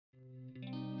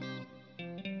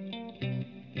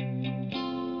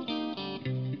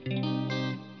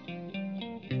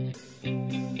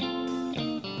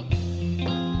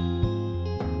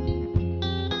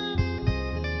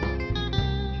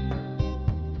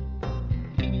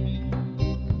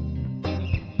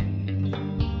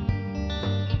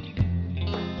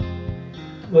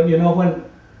Well, you know,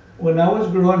 when I was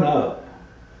growing up,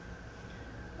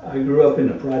 I grew up in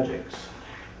the projects,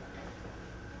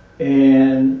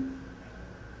 and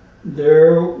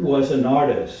there was an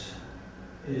artist.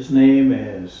 His name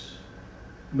is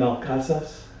M.F.A,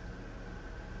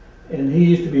 and he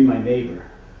used to be my neighbor.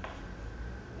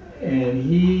 And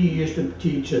he used to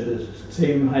teach at the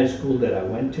same high school that I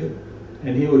went to,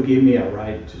 and he would give me a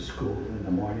ride to school in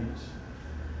the mornings.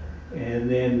 And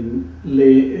then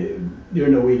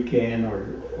during the weekend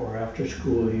or after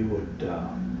school, he would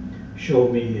show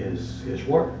me his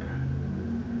work.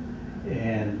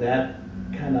 And that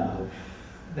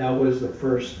was the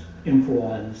first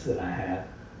influence that I had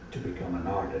to become an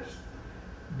artist.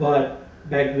 But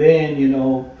back then, you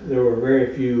know, there were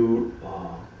very few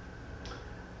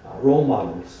role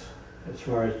models as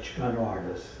far as Chicano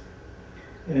artists.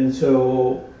 And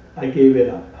so I gave it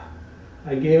up.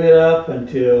 I gave it up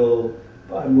until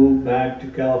I moved back to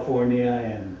California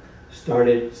and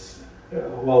started,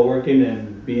 while working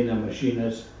and being a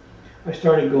machinist, I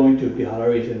started going to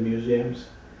galleries and museums.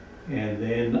 And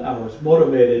then I was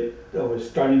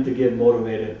starting to get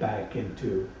motivated back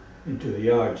into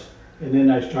the arts. And then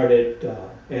I started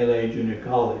LA Junior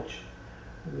College.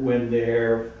 Went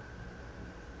there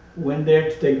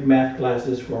to take math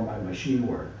classes for my machine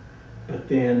work. But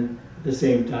then at the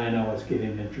same time I was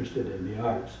getting interested in the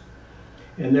arts.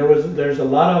 And there's a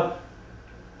lot of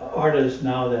artists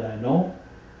now that I know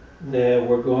that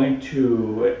were going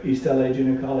to East LA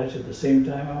Junior College at the same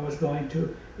time I was going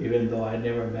to, even though I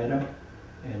never met them.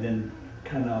 And then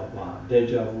kind of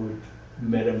deja vu,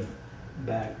 met them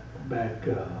back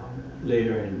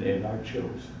later in art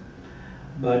shows.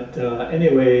 But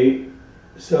anyway,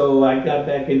 so I got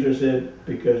back interested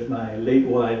because my late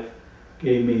wife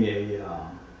gave me a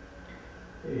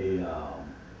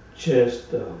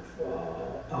chest of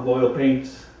oil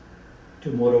paints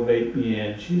to motivate me,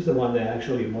 and she's the one that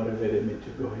actually motivated me to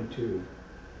go into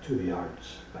the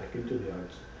arts, back into the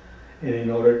arts. And in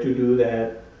order to do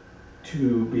that,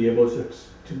 to be able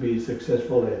to be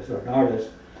successful as an artist,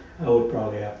 I would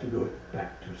probably have to go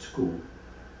back to school.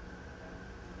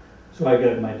 So I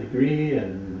got my degree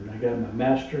and I got my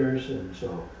master's, and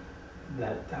so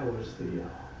that was the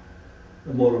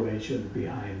motivation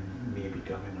behind me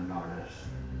becoming an artist.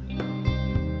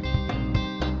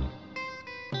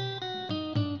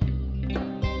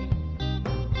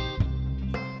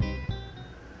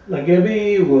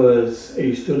 Lagemi was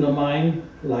a student of mine,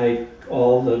 like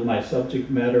all my subject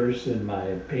matters in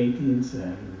my paintings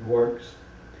and works.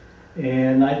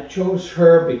 And I chose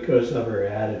her because of her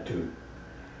attitude.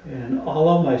 And all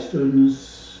of my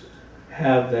students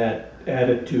have that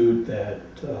attitude that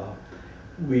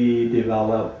we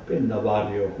develop in the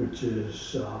barrio, which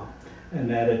is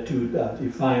an attitude of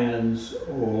defiance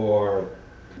or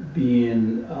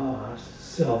being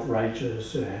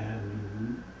self-righteous,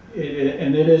 and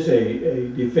it is a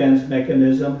defense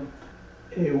mechanism,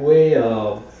 a way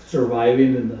of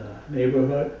surviving in the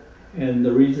neighborhood. And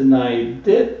the reason I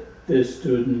did this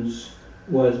students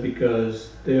was because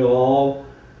they all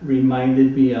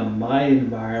reminded me of my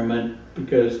environment,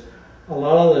 because a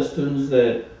lot of the students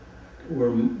that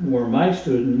were my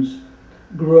students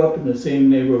grew up in the same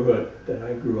neighborhood that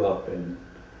I grew up in.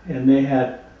 And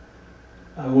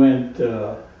I went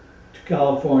to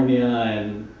California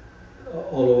and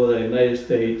all over the United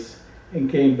States and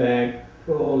came back,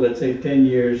 let's say 10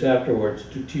 years afterwards,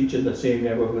 to teach in the same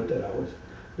neighborhood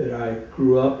that I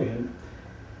grew up in.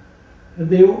 And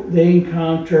they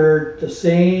encountered the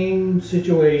same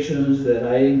situations that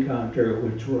I encountered,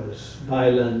 which was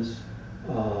violence,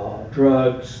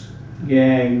 drugs,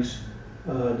 gangs,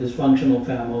 dysfunctional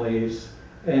families.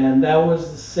 And that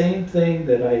was the same thing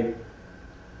that I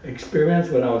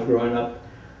experienced when I was growing up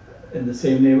in the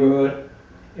same neighborhood.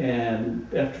 And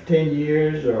after 10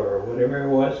 years or whatever it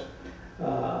was,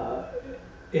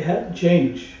 it hadn't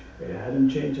changed. It hadn't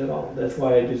changed at all. That's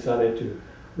why I decided to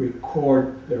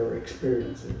record their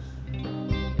experiences.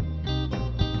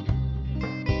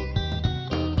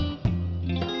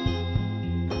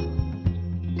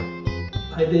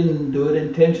 I didn't do it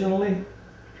intentionally.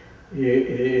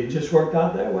 It just worked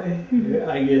out that way. Mm-hmm.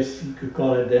 I guess you could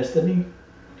call it destiny.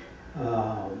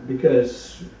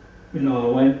 Because, you know,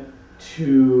 I went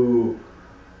to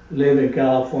live in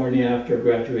California after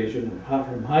graduation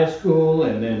from high school,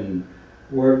 and then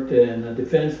worked in a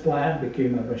defense plant,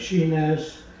 became a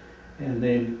machinist, and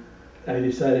then I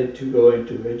decided to go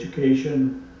into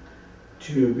education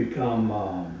to become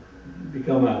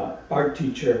an art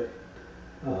teacher.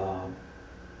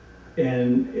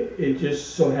 And it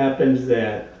just so happens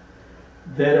that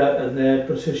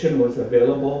position was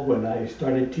available when I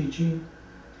started teaching.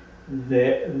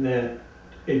 That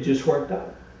it just worked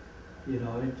out. You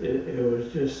know, it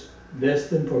was just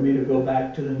destined for me to go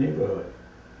back to the neighborhood.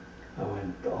 I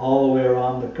went all the way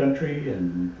around the country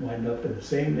and wound up in the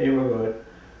same neighborhood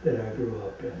that I grew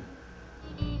up in.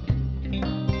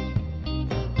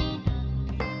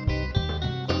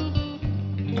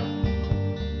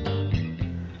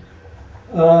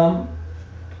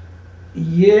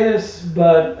 Yes,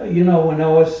 but you know, when I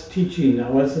was teaching, I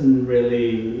wasn't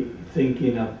really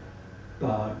thinking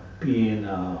about being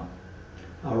a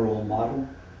role model.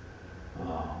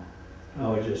 Uh, I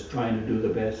was just trying to do the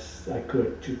best I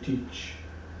could to teach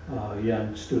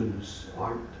young students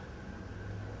art.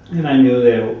 And I knew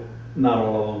that not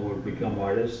all of them would become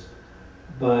artists,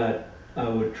 but I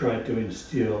would try to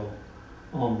instill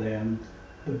on them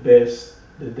the best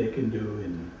that they can do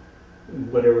in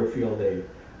whatever field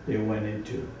they went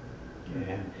into.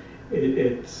 And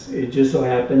it just so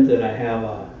happens that I have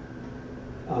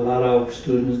a lot of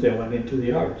students that went into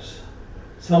the arts.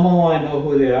 Some of them I know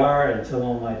who they are, and some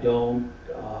of them I don't.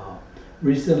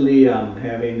 Recently, I'm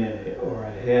having I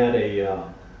had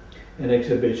an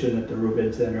exhibition at the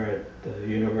Rubin Center at the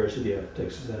University of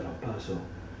Texas at El Paso,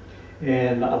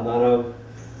 and a lot of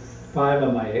 5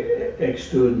 of my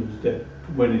ex-students that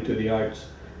went into the arts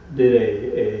did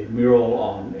a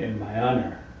mural in my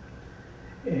honor,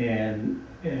 and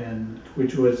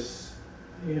which was,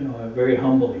 you know, a very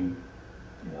humbling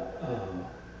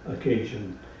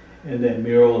occasion. And that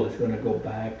mural is going to go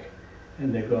back,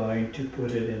 and they're going to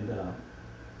put it in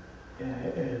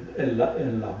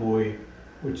La Boy,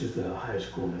 which is the high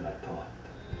school that I taught.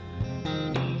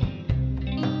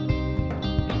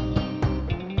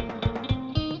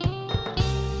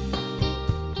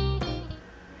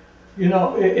 You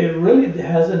know, it really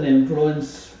hasn't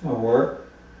influenced my work,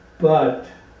 but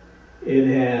it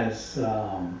has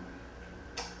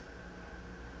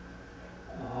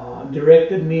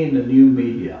directed me in the new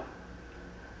media.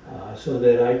 So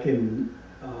that I can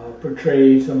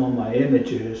portray some of my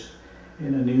images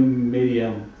in a new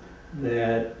medium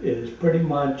that is pretty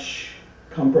much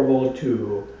comparable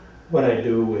to what I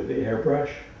do with the airbrush,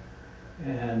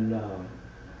 and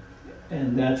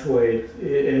that's why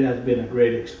it has been a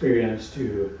great experience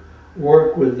to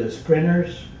work with the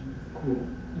sprinters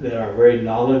that are very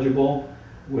knowledgeable,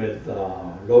 with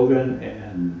Logan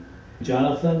and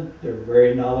Jonathan. They're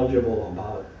very knowledgeable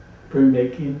about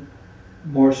printmaking,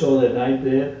 more so than I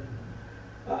did.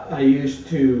 I used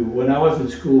to, when I was in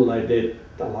school, I did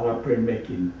a lot of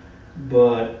printmaking,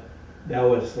 but that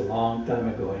was a long time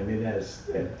ago, and it has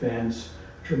advanced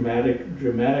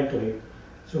dramatically.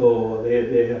 So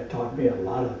they have taught me a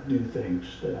lot of new things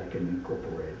that I can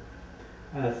incorporate.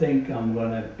 I think I'm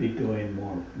gonna be doing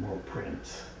more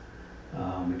prints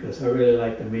because I really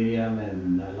like the medium,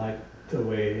 and I like the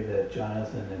way that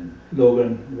Jonathan and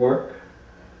Logan work.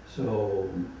 So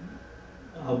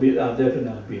I'll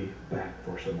definitely be back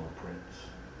for some more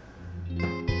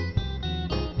prints.